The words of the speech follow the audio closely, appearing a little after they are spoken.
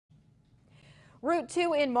Route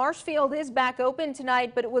 2 in Marshfield is back open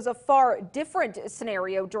tonight, but it was a far different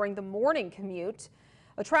scenario during the morning commute.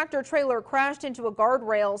 A tractor trailer crashed into a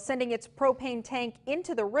guardrail, sending its propane tank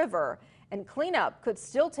into the river, and cleanup could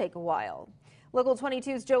still take a while. Local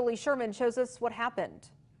 22's Jolie Sherman shows us what happened.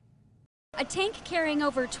 A tank carrying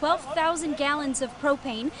over 12,000 gallons of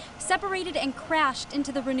propane separated and crashed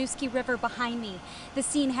into the Winooski River behind me. The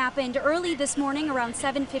scene happened early this morning around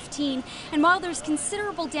 7:15, and while there's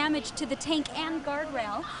considerable damage to the tank and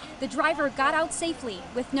guardrail, the driver got out safely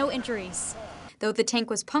with no injuries. Though the tank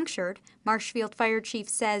was punctured, Marshfield Fire Chief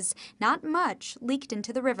says not much leaked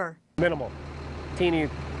into the river. Minimal, teeny,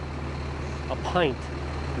 a pint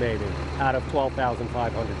maybe out of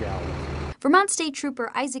 12,500 gallons. Vermont State Trooper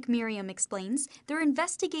Isaac Merriam explains they're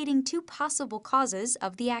investigating two possible causes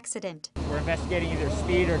of the accident. We're investigating either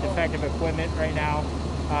speed or defective equipment right now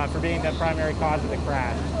for being the primary cause of the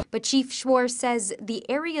crash. But Chief Schwarz says the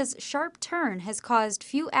area's sharp turn has caused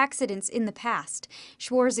few accidents in the past.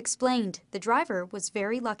 Schwarz explained the driver was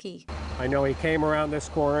very lucky. I know he came around this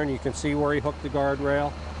corner and you can see where he hooked the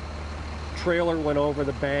guardrail. Trailer went over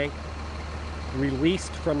the bank,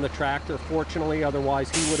 released from the tractor, fortunately, otherwise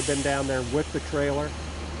he would have been down there with the trailer.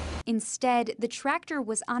 Instead, the tractor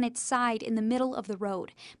was on its side in the middle of the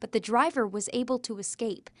road, but the driver was able to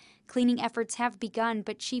escape. Cleaning efforts have begun,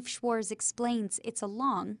 but Chief Schwarz explains it's a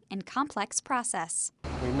long and complex process.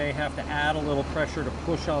 We may have to add a little pressure to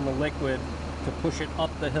push on the liquid to push it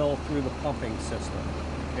up the hill through the pumping system.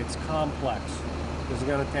 It's complex. This is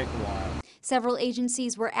going to take a while. Several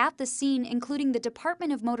agencies were at the scene, including the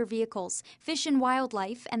Department of Motor Vehicles, Fish and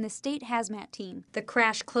Wildlife, and the state hazmat team. The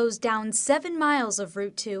crash closed down 7 miles of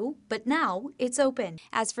Route 2, but now it's open.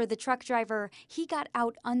 As for the truck driver, he got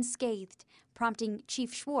out unscathed, prompting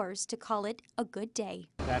Chief Schwarz to call it a good day.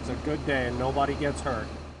 That's a good day and nobody gets hurt.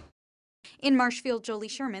 In Marshfield, Jolie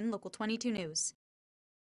Sherman, Local 22 News.